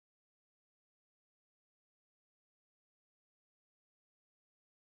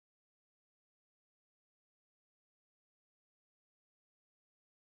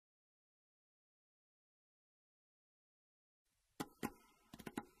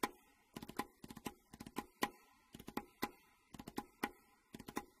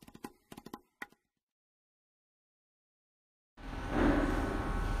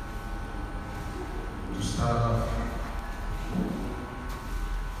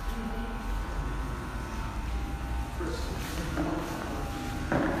Amen.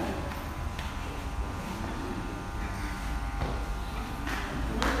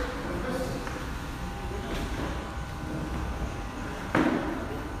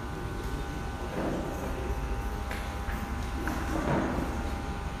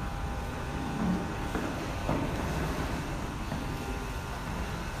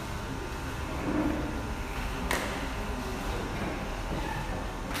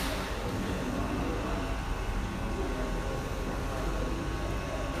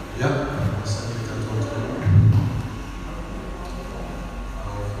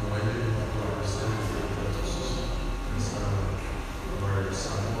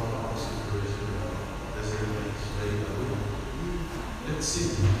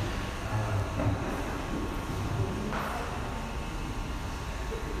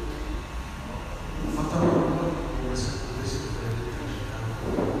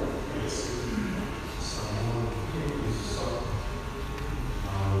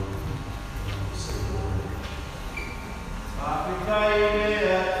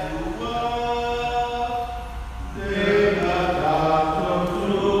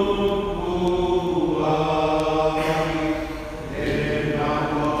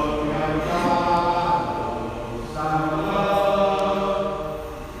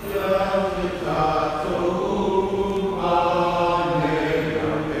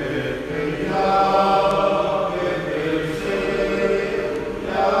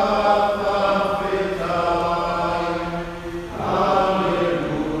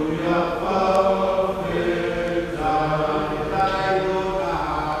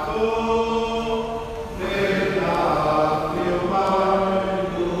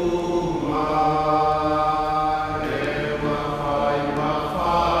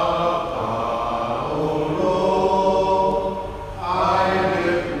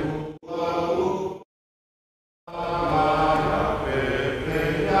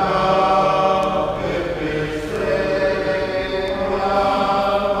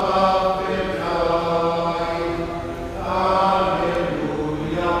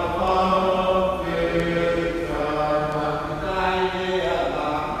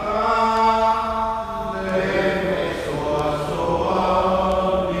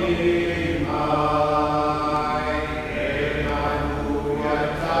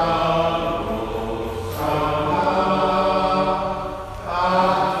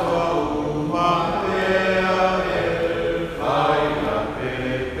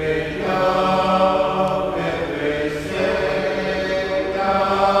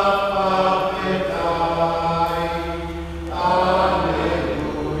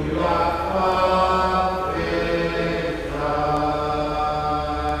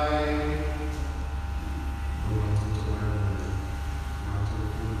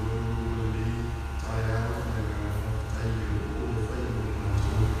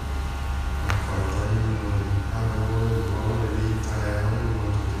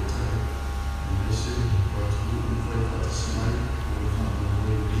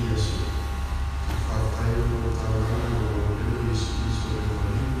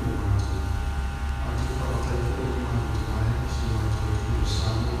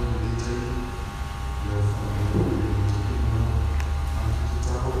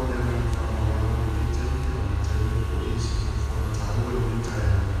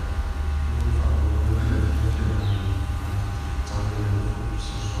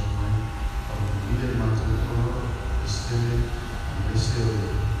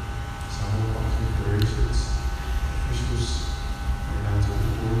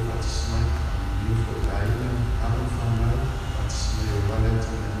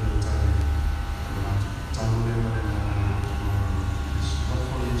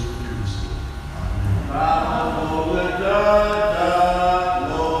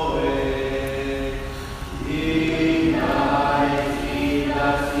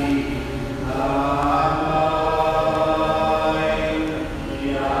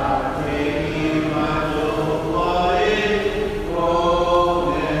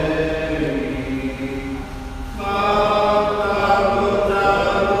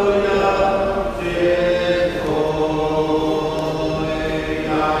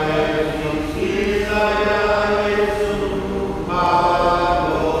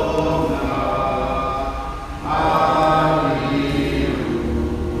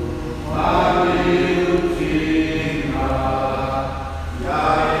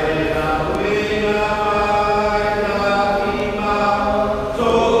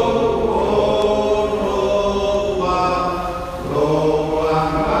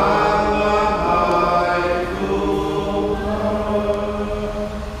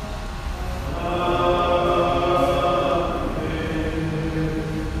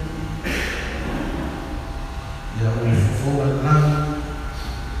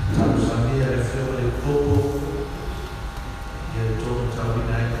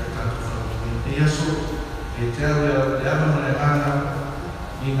 le ama mai ana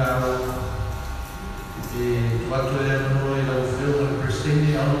i ngā e watu e anō i lau whio na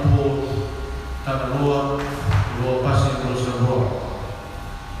Presini au po Tamaloa loa pasi no Samoa.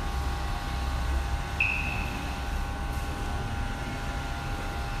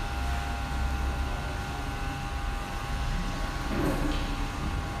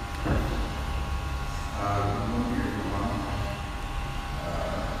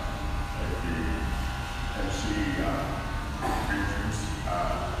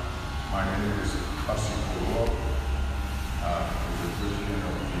 My name is Upolu, the president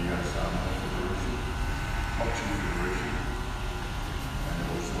of the Samoa Federation, Boxing Federation, and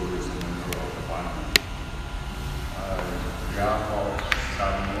also is a member of the parliament. On behalf of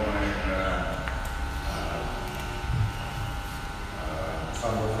Samoa and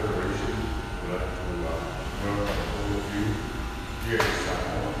Samoa Federation, we'd like to welcome all of you here in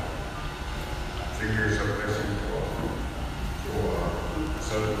Samoa. I think it's a blessing for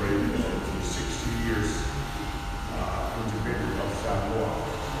celebrating the 60 years independence of Samoa.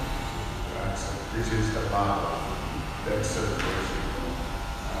 This is the part of that celebration.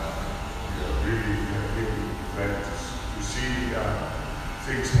 We are really glad to see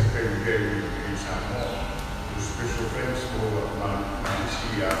things happen here in Samoa. Special thanks for Marist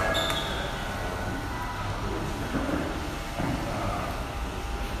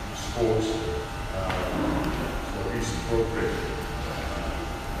sports for this program.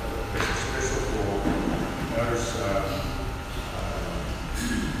 This is special for Marist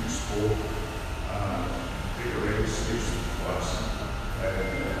sport. It arranges this for us, and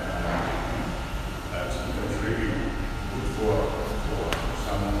that's really good for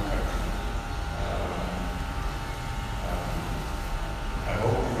Samoan country. I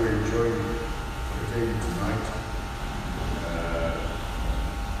hope you will enjoy the game tonight.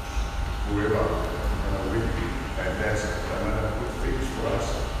 Whoever win, and that's another good thing for us.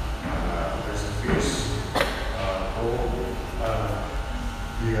 There's a feast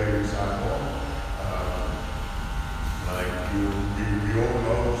here in Samoa. Like we all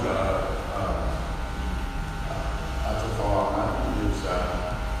know, Atawhaana is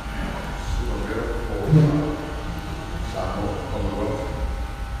super miracle for Samoa Commonwealth.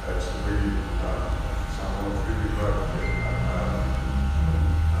 That's really Samoa's really proud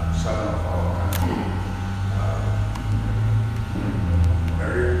son of our country.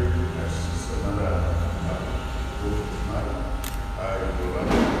 Mary, that's another group tonight. I would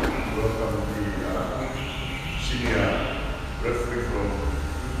like to welcome the senior referee from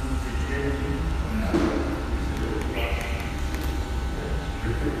PTA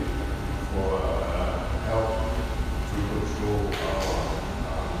for help to control our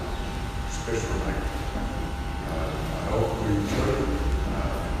special night. I hope we enjoy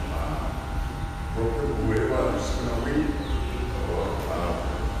whoever is going to win,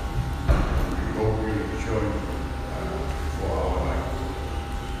 we hope we enjoy for our night.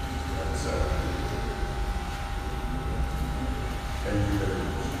 That's thank you very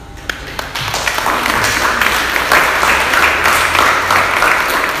much.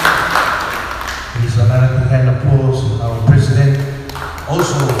 It's an honor to hand applause our president,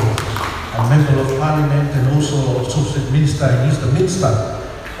 also a member of parliament and also associate minister in Eastern Minister.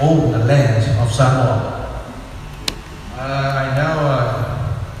 All the lands of Samoa. I now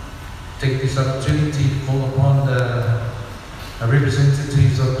take this opportunity to call upon the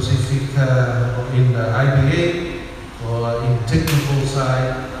representatives of Pacific in the IBA or in technical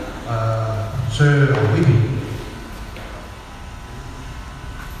side, Sir Wibi.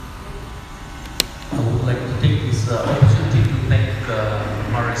 I would like to take this opportunity to thank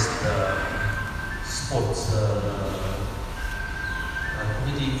Marist Sports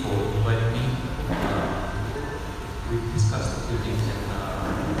committee for inviting me. We discussed a few things, and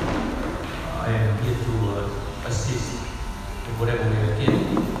I am here to assist in whatever way I can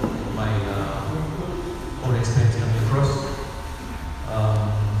with my own experience coming across.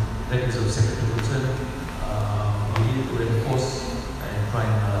 That is of secondary concern. We need to reinforce and try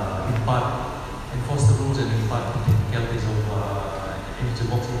and enforce the rules and impart the technicalities of amateur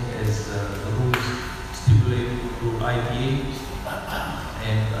boxing as the rules stipulate through IPA.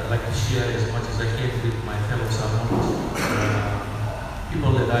 And I'd like to share as much as I can with my fellow Samoans,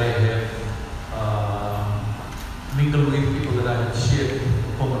 people that I have mingled with, people that I have shared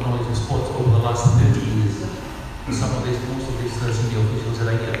common knowledge in sports over the last 30 years. Most of these senior officials that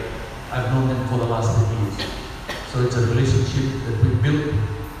I get, I've known them for the last 30 years. So it's a relationship that we built,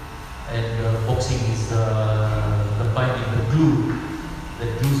 and boxing is the binding, the glue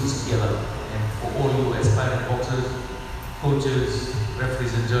that glues us together. And for all you aspiring boxers, coaches,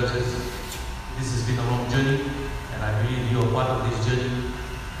 referees and judges, This has been a long journey, and I believe you are part of this journey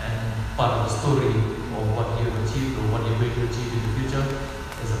and part of the story of what you have achieved or what you're going to achieve in the future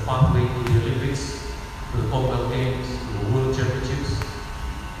as a pathway to the Olympics, to the Commonwealth Games, to the World Championships.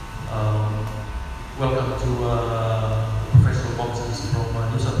 Welcome to professional boxers from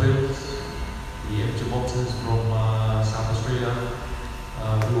New South Wales, the amateur boxers from South Australia.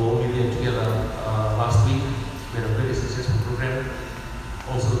 We were all there together last week. We had a very successful program.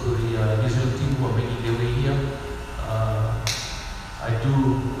 Also to the New Zealand team who are making their way here. I do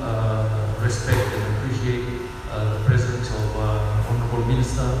respect and appreciate the presence of Honourable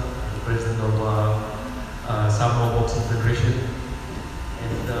Minister, the President of Samoa Boxing Federation,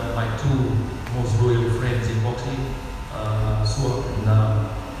 and my two most loyal friends in boxing, Suak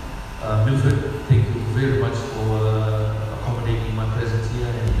and Milford. Thank you very much for accommodating my presence here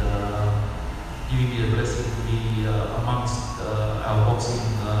and giving me a blessing to be amongst our boxing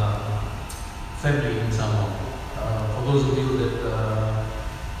family in Samoa. For those of you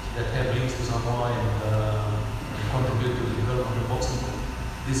that have links to Samoa and contribute to the development of boxing,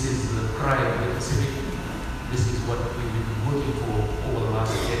 this is the cry of the Pacific. This is what we've been working for over the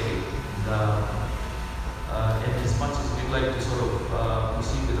last decade. And as much as we'd like to sort of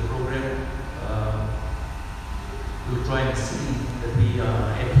proceed with the program, we'll try and see that we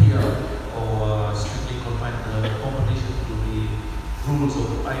adhere or strictly confine the competition to the rules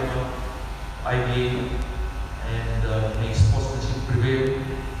of IMA, IBA, and make sportsmanship prevail.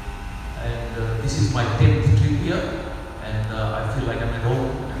 And this is my 10th trip here, and I feel like I'm at home,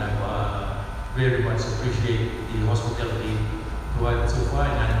 and I very much appreciate the hospitality provided so far,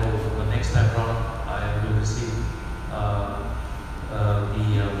 and I know for the next time round I will receive the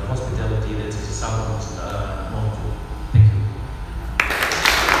hospitality that Samoans known for. Thank you.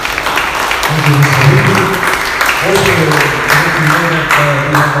 Thank you, Mr. Hickey. Also, let me know that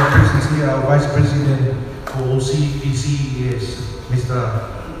we have our presence here, our Vice President for OCBC is Mr.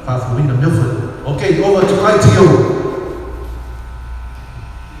 Fafuina Milford. Okay, over to ITO.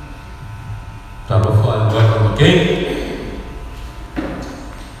 Talofa and welcome again.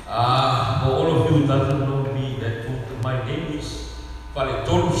 For all of you who doesn't know me, my name is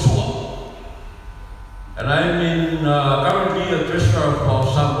Paletolu Sua. And I'm currently a treasurer for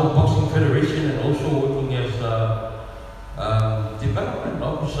Samoa Boxing Federation and also working as a development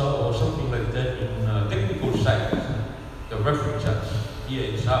officer or something like that in technical side, the referee judge here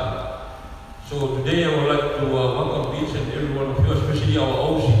in Samoa. So today I would like to welcome each and every one of you, especially our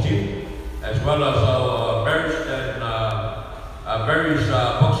OC team, as well as our Marist and various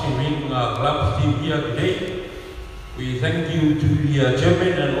boxing ring clubs team here today. We thank you to the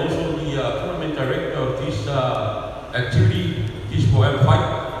chairman and also the tournament director of this activity, this Poem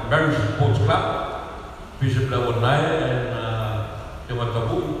Fight, Marist Sports Club, Bishop Lawanai and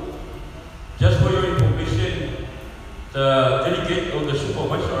Tematabu. Just for your information, the delegate or the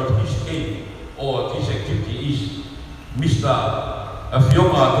supervisor of this game or this activity is Mr.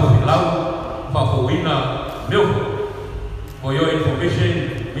 Afioma Tofilau Fafuina Milford. For your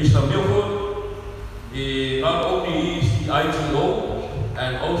information, Mr. Milford not only is the ITO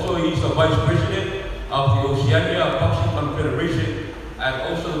and also he is the Vice President of the Oceania Boxing Confederation and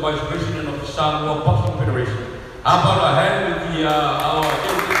also the Vice President of the Samoa Boxing Federation. How about a hand with the, our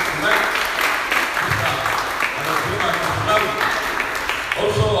delegate tonight, Mr. Afioma Tofilau.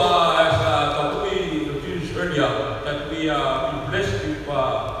 Also, as Tabui introduced earlier, that we are blessed with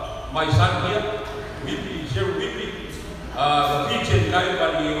my son here, Wimpy, Sir Wimpy, the featured guy,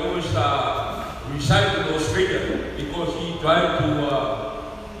 but he always resided in Australia because he tried to,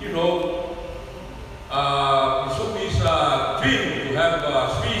 pursue his dream to have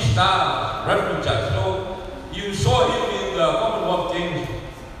 3-star referee judge. So you saw him in the Commonwealth Games.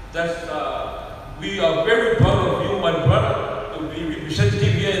 That's, we are very proud of you, my brother, to be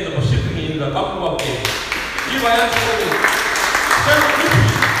representative here in the Pacific in the Commonwealth Games. If I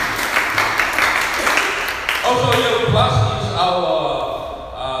also here with us is our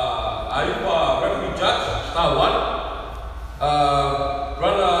referee judge, Star 1,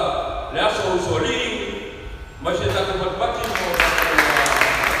 Brother Leaso Soli, Mashita Kupati for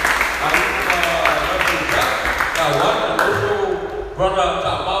referee judge, Star 1, and also Brother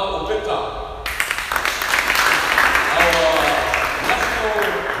Tabao Opeta.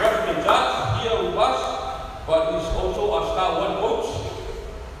 But he's also a Star 1 coach.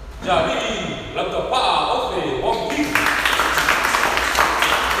 Jadi, Lotopa, Ofe, Wongki.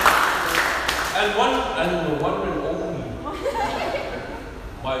 And one and only,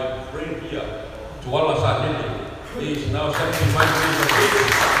 my friend here, Tuala Sadene, he is now 75 years of age.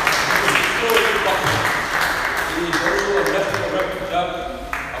 He is also a national referee judge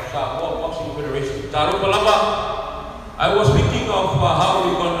of Samoa Boxing Federation. I was thinking of how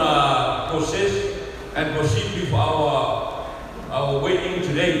we're gonna process and proceed with our wedding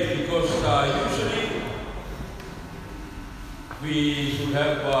today, because usually we should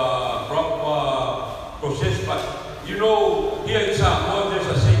have proper process, but you know, here in Samoa there's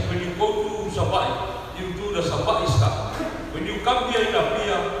a saying, when you go to Sabai, you do the Sabai stuff. When you come here in a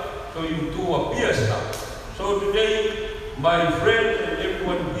pier, so you do a pier stuff. So today, my friends and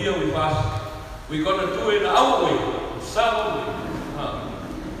everyone here with us, we're gonna do it our way, Samoa way.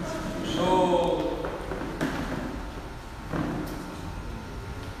 So,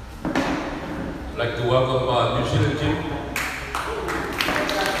 I'd like to welcome New Zealand team.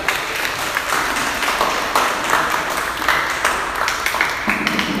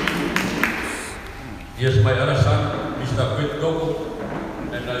 Here's my other son, Mr. Quit Loco,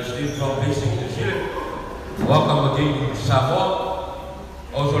 and I still from Hastings, New Zealand. Welcome again to Samoa.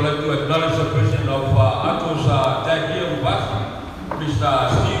 Also like to acknowledge the president of Ato's dad here with us, Mr.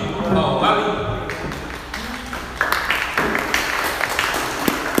 Steve Maumali.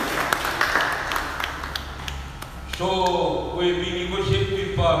 So we've been negotiating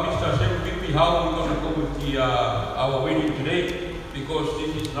with Mr. Sam Pipi how we're going to go with our wedding today, because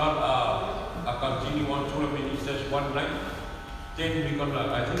this is not a continuing tournament, it's just one night. Then we're gonna,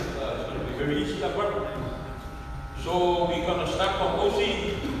 I think it's gonna be very easy that one. So we're gonna start from OC,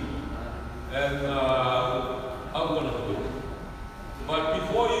 and I'm gonna do it. But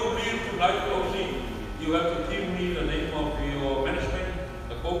before you leave tonight, OC, you have to give me the name of your management,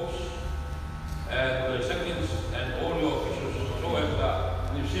 the coach, and the seconds, and all your officials, so as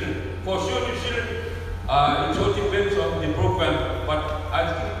New Zealand. For sure, New Zealand, it all depends on the program, but I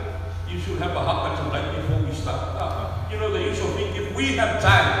think you should have a haka tonight before we start. You know, the usual thing, if we have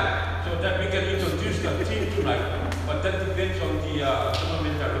time, so that we can introduce the team tonight, but that depends on the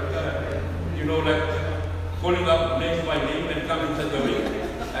tournament director. You know, like calling up name by name and coming to the ring,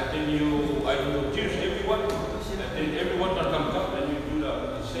 and then I introduce everyone, and then everyone can come and you do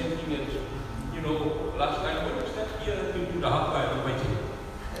the same thing as, you know, last time when we started here, we do the haka and the waiting.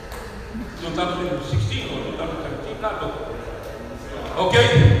 2016 or 2017, not though. Okay,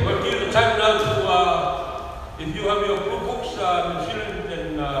 we'll give the time now to, if you have your blue books, New Zealand,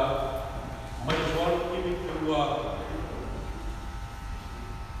 then might as well give it to,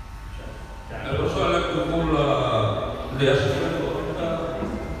 and also I'd like to call the assistant.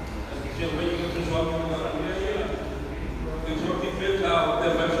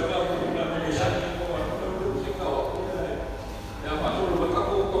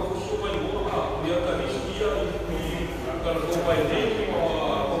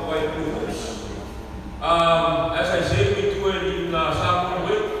 As I said, we do it in Samoa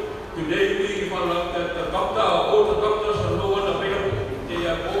way. Today we found out that the doctor, all the doctors are no one available. They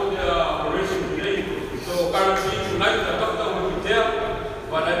have all their operation today. So currently tonight the doctor will be there.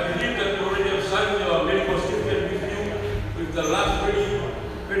 But I believe that you already have signed your medical certificate with you with the last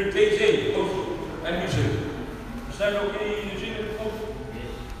very KJ also. And New Zealand. Is that okay, New Zealand?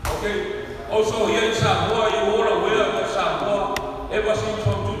 Okay. Also here in Samoa, you all aware that Samoa, ever since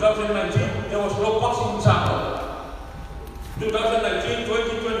from 2019, there was no boxing in Samoa. 2019,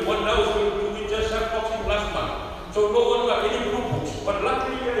 2021, now we just had boxing last month. So no one got any blue books. But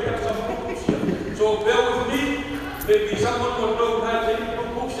luckily I have some blue books here. So bear with me. Maybe someone will don't have any blue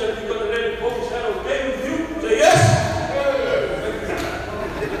books that you're going to let it go. Is that okay with you? Say yes?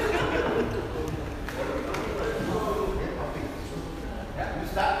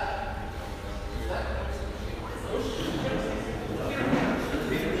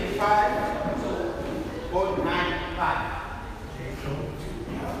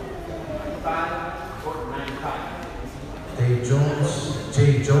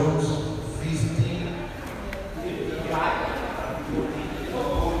 J. Jones, 15.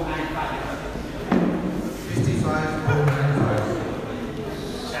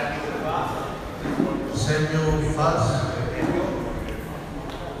 55.95. Samuel Faz.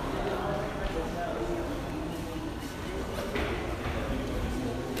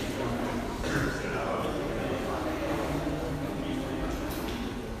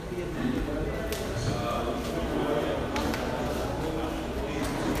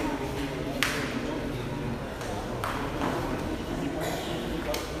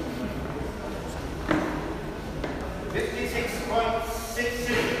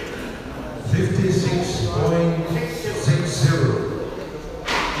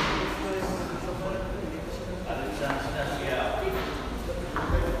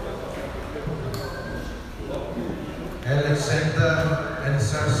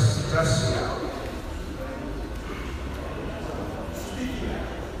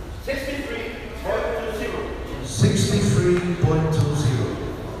 63.20.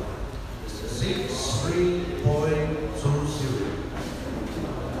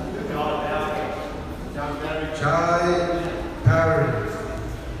 63.20. Chai Parry.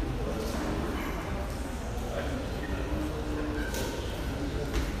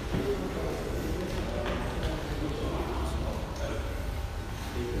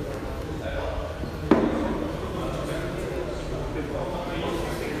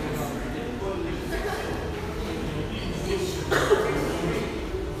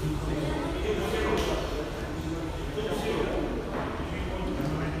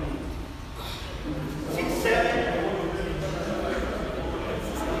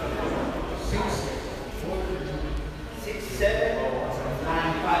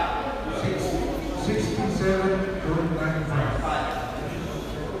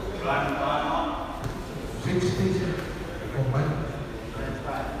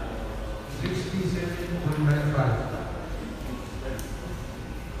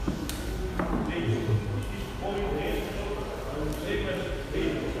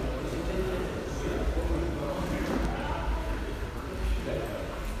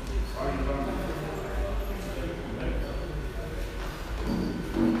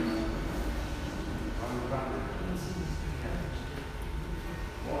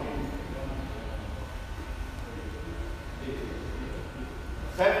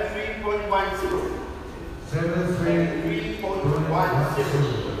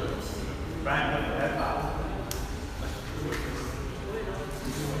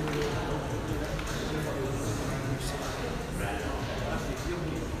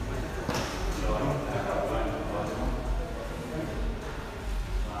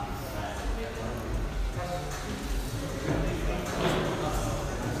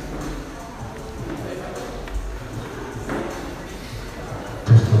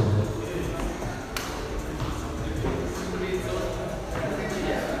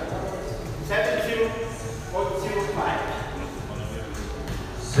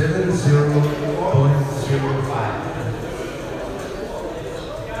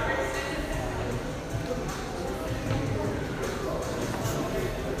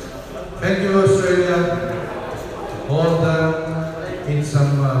 Thank you, Australia. All done in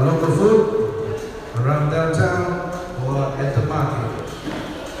some local food around downtown or at the market.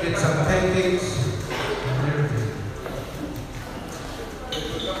 Get some pancakes and everything.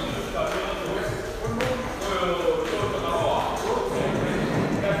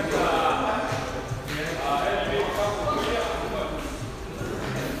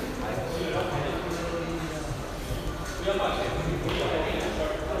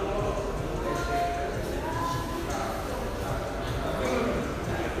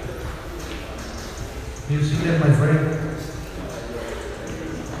 New Zealand, my friend.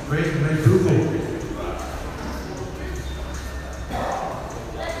 Great Google.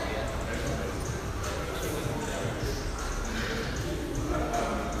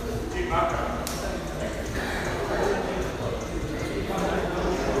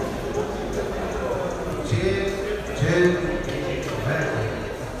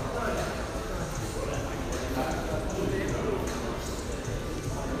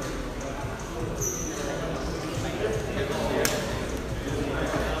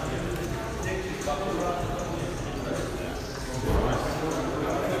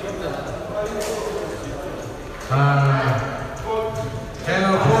 And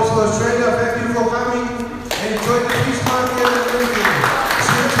of course, Australia, thank you for coming. Enjoy the fish market and everything.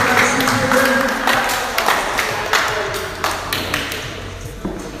 See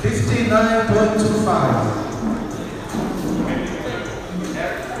you tonight, 59.25.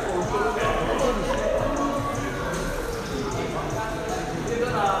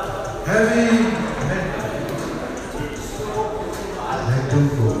 Heavy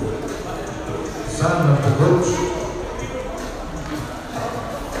Medugo, son of the roach.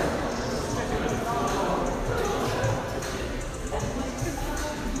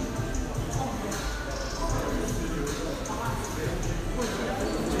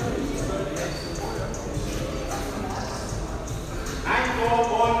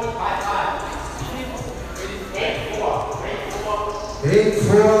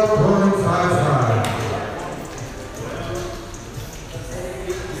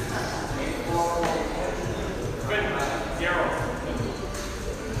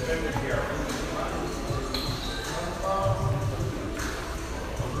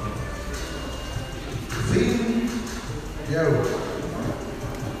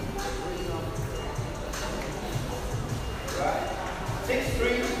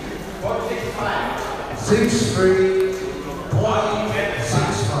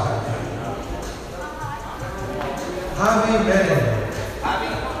 Harvey Manning.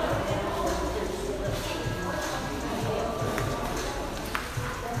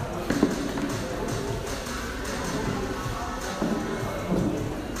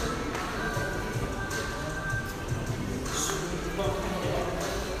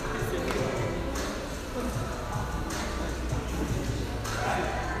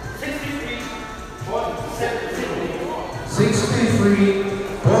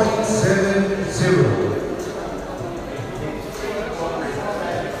 63.70.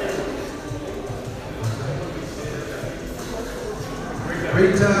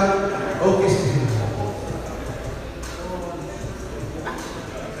 Rita Augustine.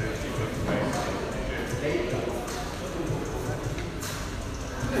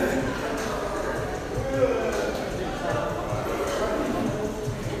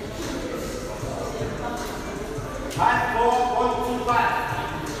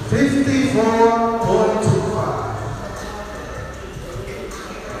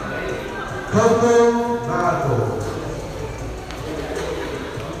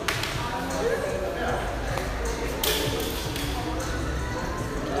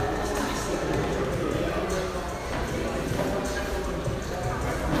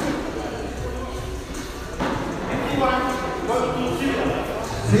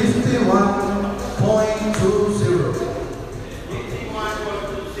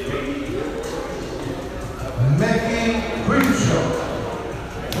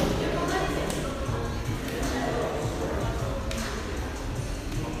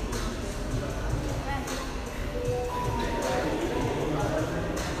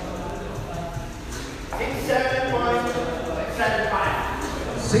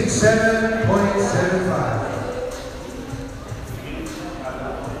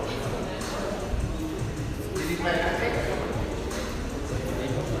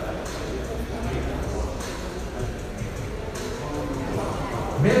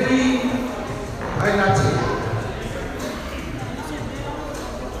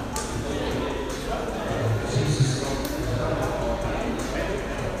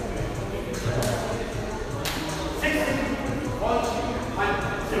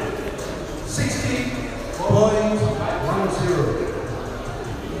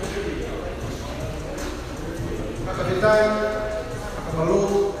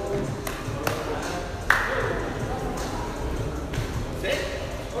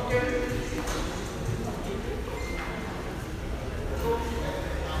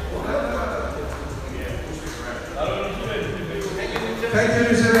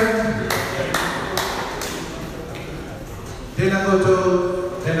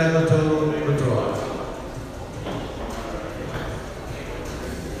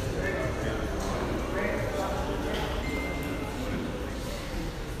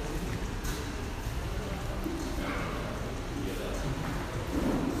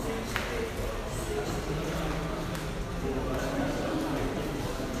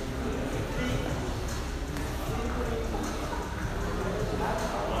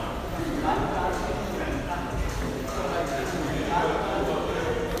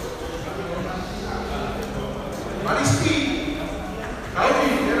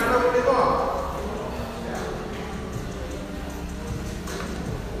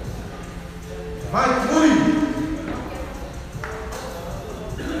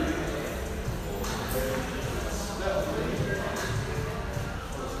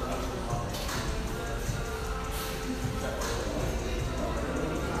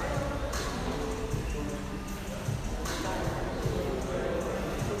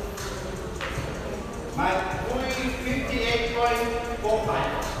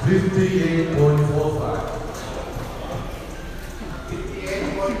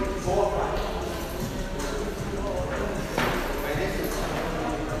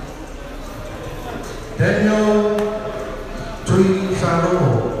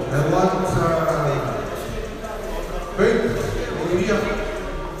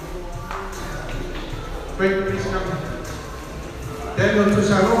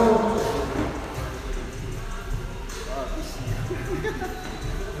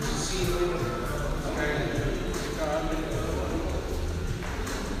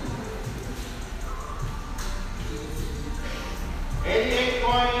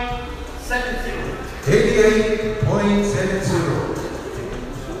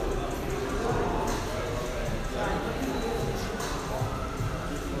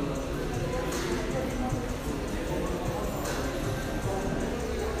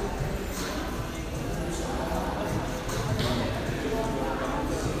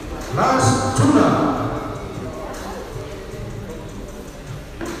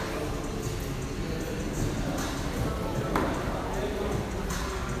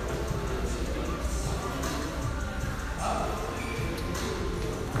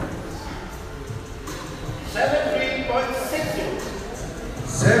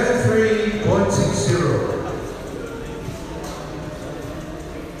 73.60.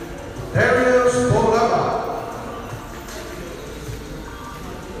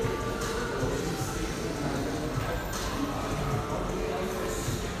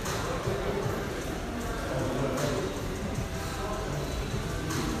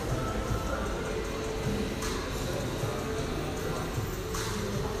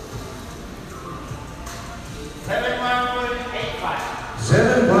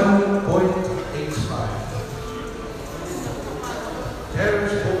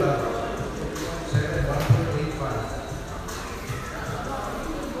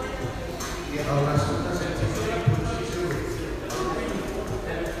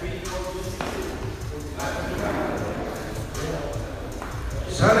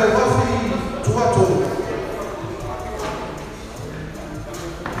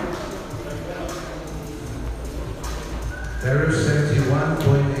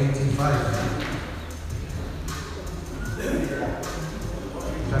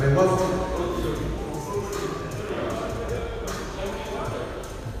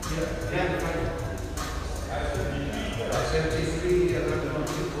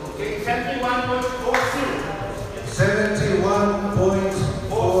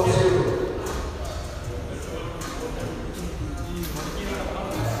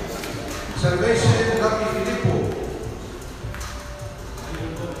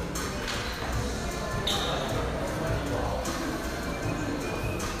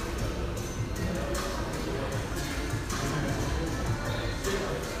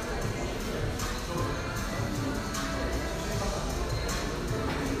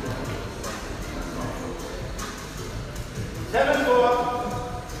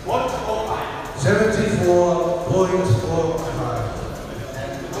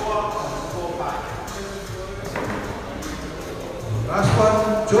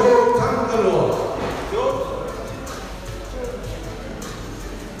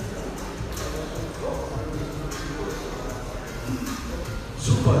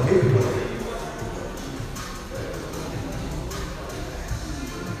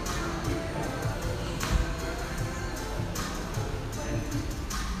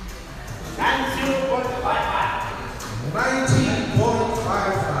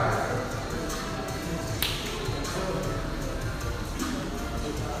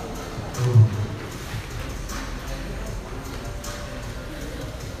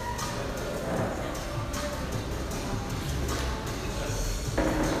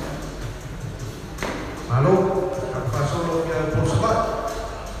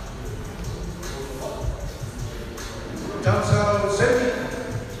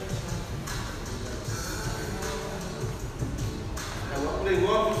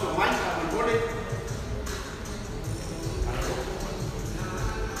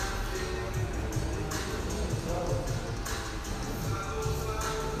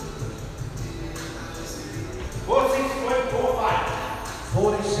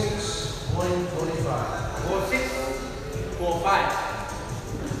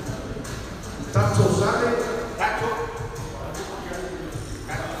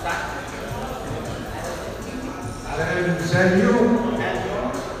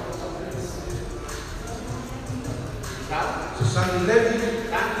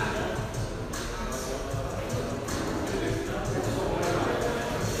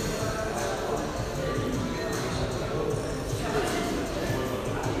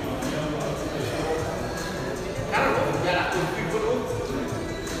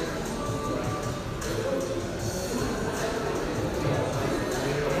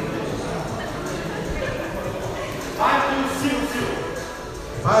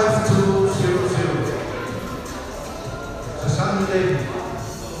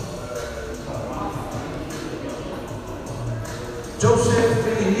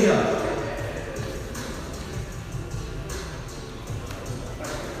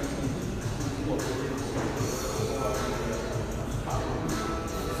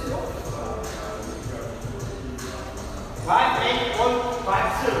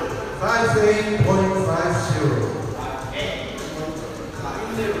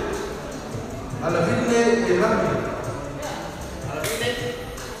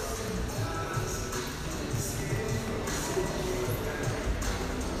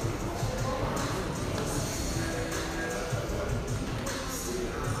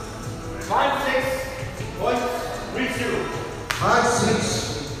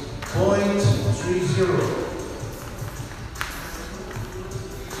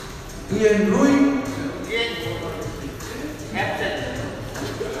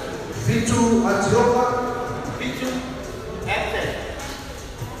 Lotopa. 5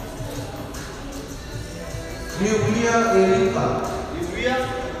 Nubia Elita. Nubia.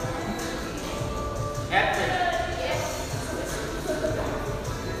 Active.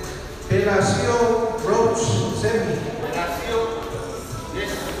 Pelacio Roach Semi. Pelacio.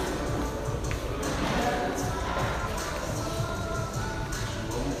 Yes.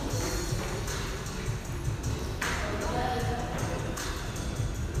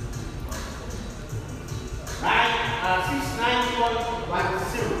 Nine,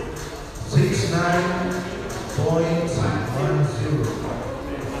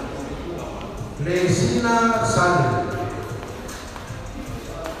 69.10. Lesina Sally.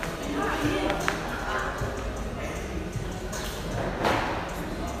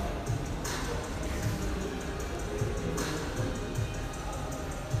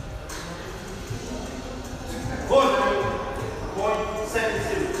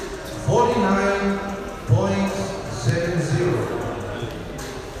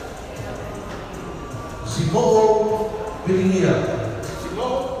 Samoa, Virginia.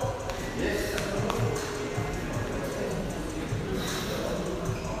 Samoa, yes.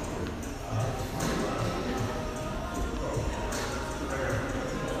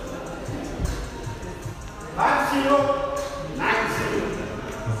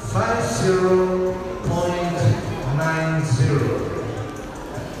 Five zero 50.90.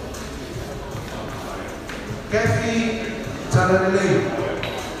 Kathy Talalay.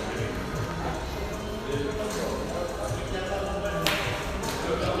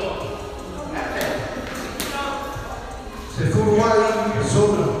 Sefuruai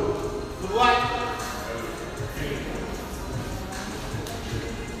Solo. Furuai.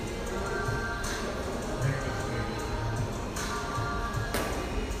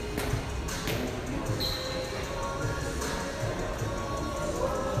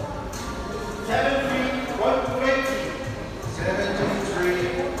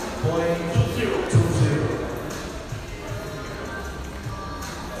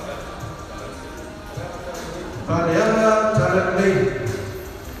 Valeana Talalay.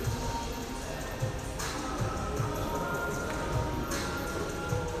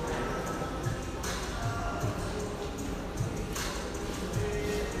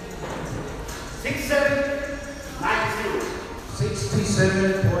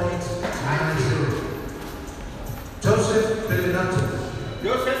 Joseph Bellinato.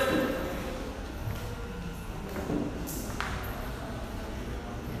 Joseph.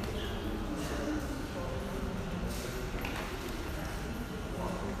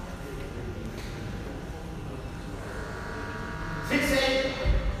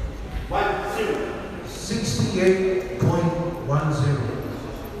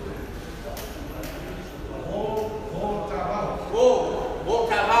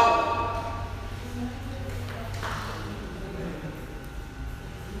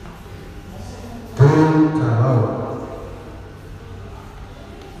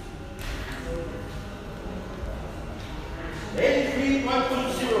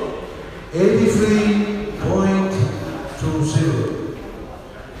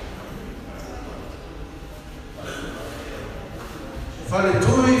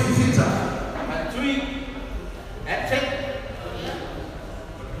 Faletui Fifita. Faletui. Action.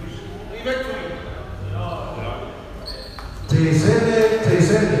 Tesele.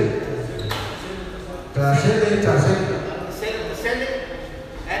 Tasele.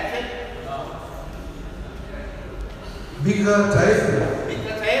 Action. Bika Taefu.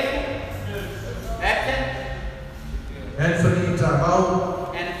 Action. Anthony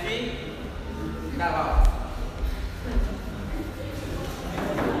Tabau.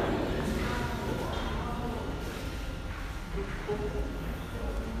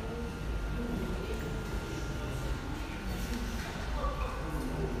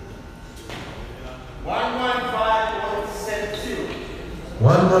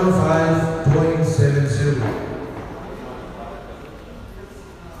 $115.70.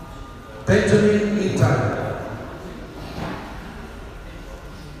 Benjamin Eaton.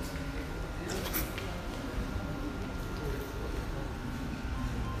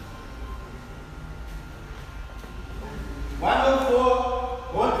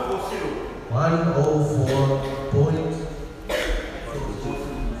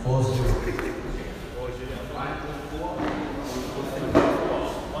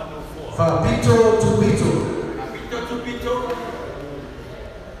 Fabito Tubito.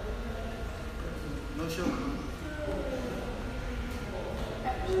 No show.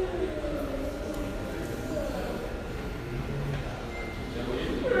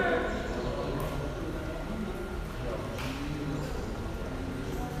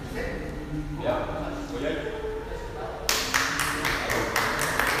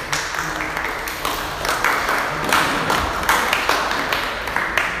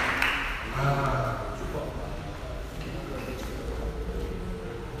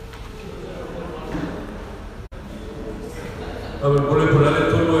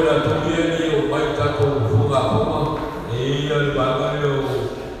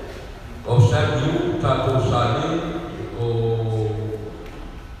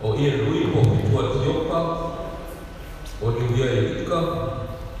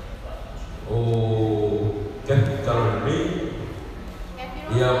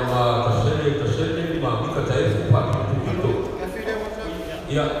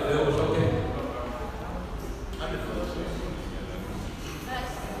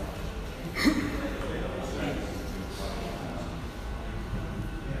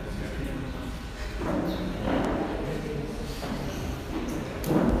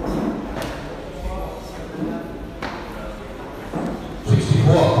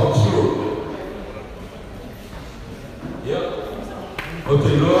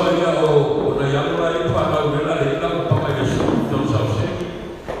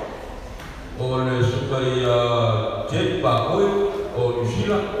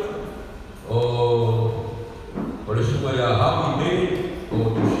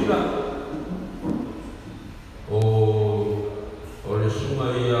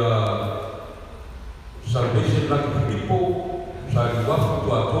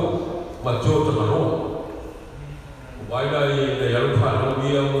 ato ma tio ta no vai la e ya lu fa no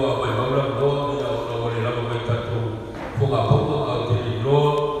bia wa mai maula no ya no le la mai ta tu ko ga po a te lo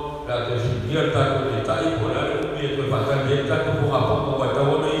la te si dia ta ko te tai ko la ni ko fa ta ni ta ko ga po wa ta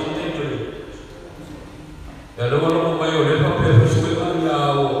wo ni te ni ya lo no mai o le pa pe su ka ya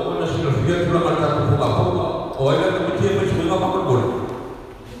o na si lo fia tu la ta ko ga po o ai la ko te pe su ga pa ko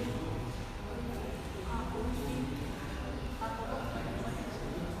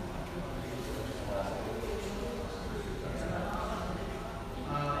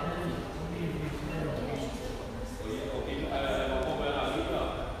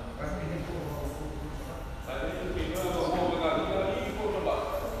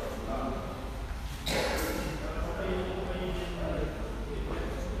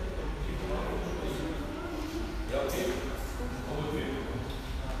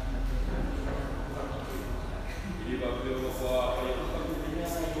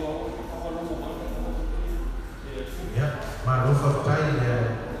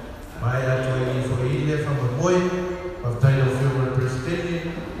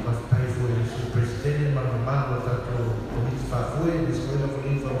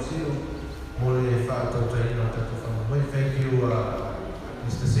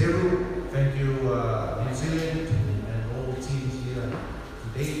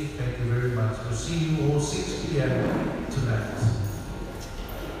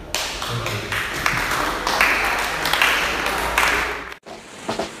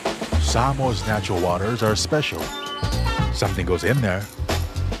Samoa's natural waters are special. Something goes in there,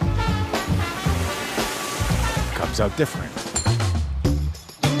 comes out different.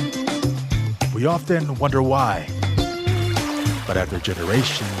 We often wonder why. But after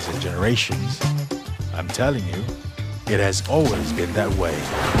generations and generations, I'm telling you, it has always been that way.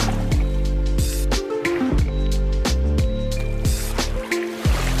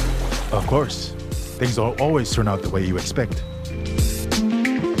 Of course, things don't always turn out the way you expect.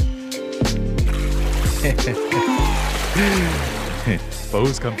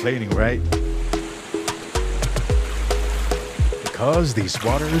 Bo's complaining, right? Because these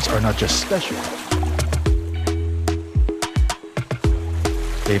waters are not just special.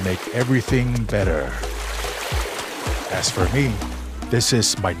 They make everything better. As for me, this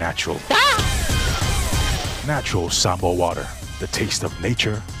is my natural Samoa water, the taste of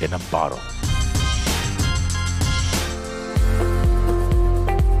nature in a bottle.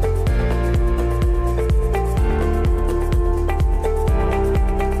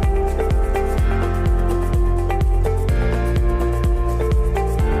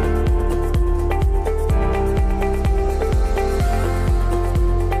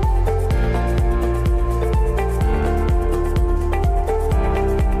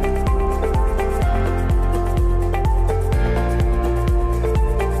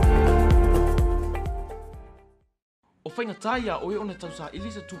 Taia oe ona tausa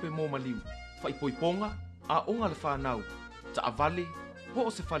ilisa tupe mo maliu. Fai poiponga, a onga le whanau. Ta avale, po o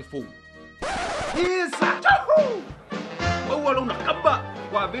se whare fōu. Isa! Chahu! Baua lo na kamba!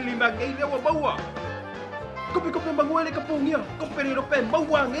 Wa vili ma ngei lewa baua! Kope manguele ka pungia! Kope ni rope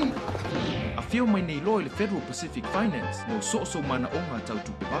baua ngei! A whio mai nei loe le Federal Pacific Finance no so mana onga tau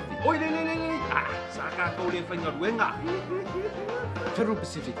tupe bavi. Oi le! Ah, saka kau le whainga ruenga! Federal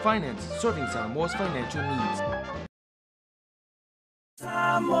Pacific Finance, serving Samoa's financial needs.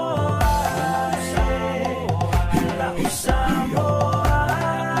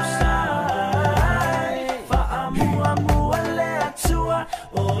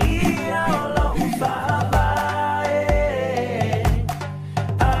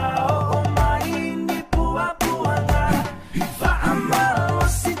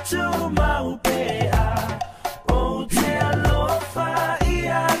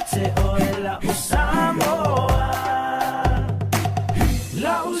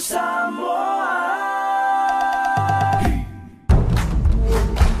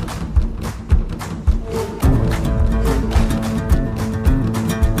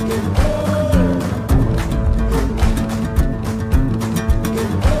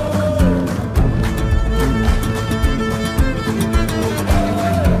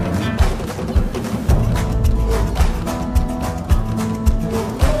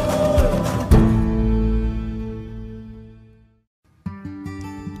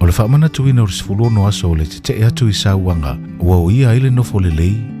 Whamana tuina o sifuluono aso o le te atu I sauanga, ua o ia ile nofo le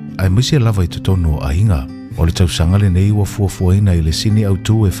lei, ai misi lava I totono a inga, o le tausanga le nei ua fuafuaina I le sini au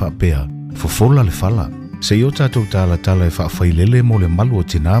tu e whaapea, fofola le fala. Se I o tātou tala e whaafai mo le malu o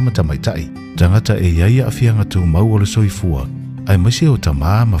tina mata maitai, tangata e iaia a fianga tu mau o le soifua, ai misi o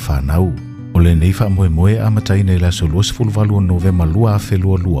tamaa ma whanau. O le nei whaamoemoe amatai nei la so lua sefuluvalu o Novema lua afe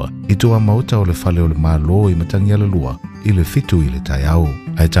lua i toa mauta o le whale o le mālo i matangi ala lua i le fitu i le tai au.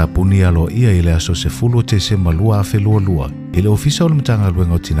 Ai tāpuni alo ia i le aso sefulu o te se malua afe lua i le ofisa o le matanga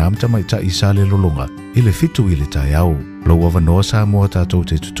luenga o tinamta mai ta isa le lolonga i le fitu i le tai au. Lo wavanoa Samoa tātou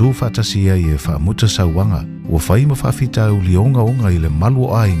te tutu whaatasia i e whaamuta sauanga ua whai ma whaafita u lionga onga i le malu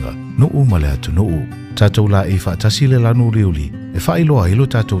o ainga no umale atu no u. Tātou la e whaatasi le lanu liuli e whailoa ilo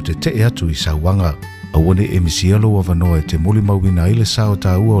tātou te te atu i sauanga. Awane e misia lo wavanoa e te muli mauina i le sao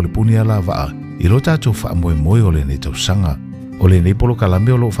tā ua o le puni ala waa i lo tātou whaamoe o le ne tausanga. O le nei polo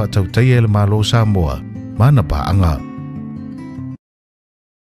kalame o lo whaatau tai e le malo Samoa, mana paanga.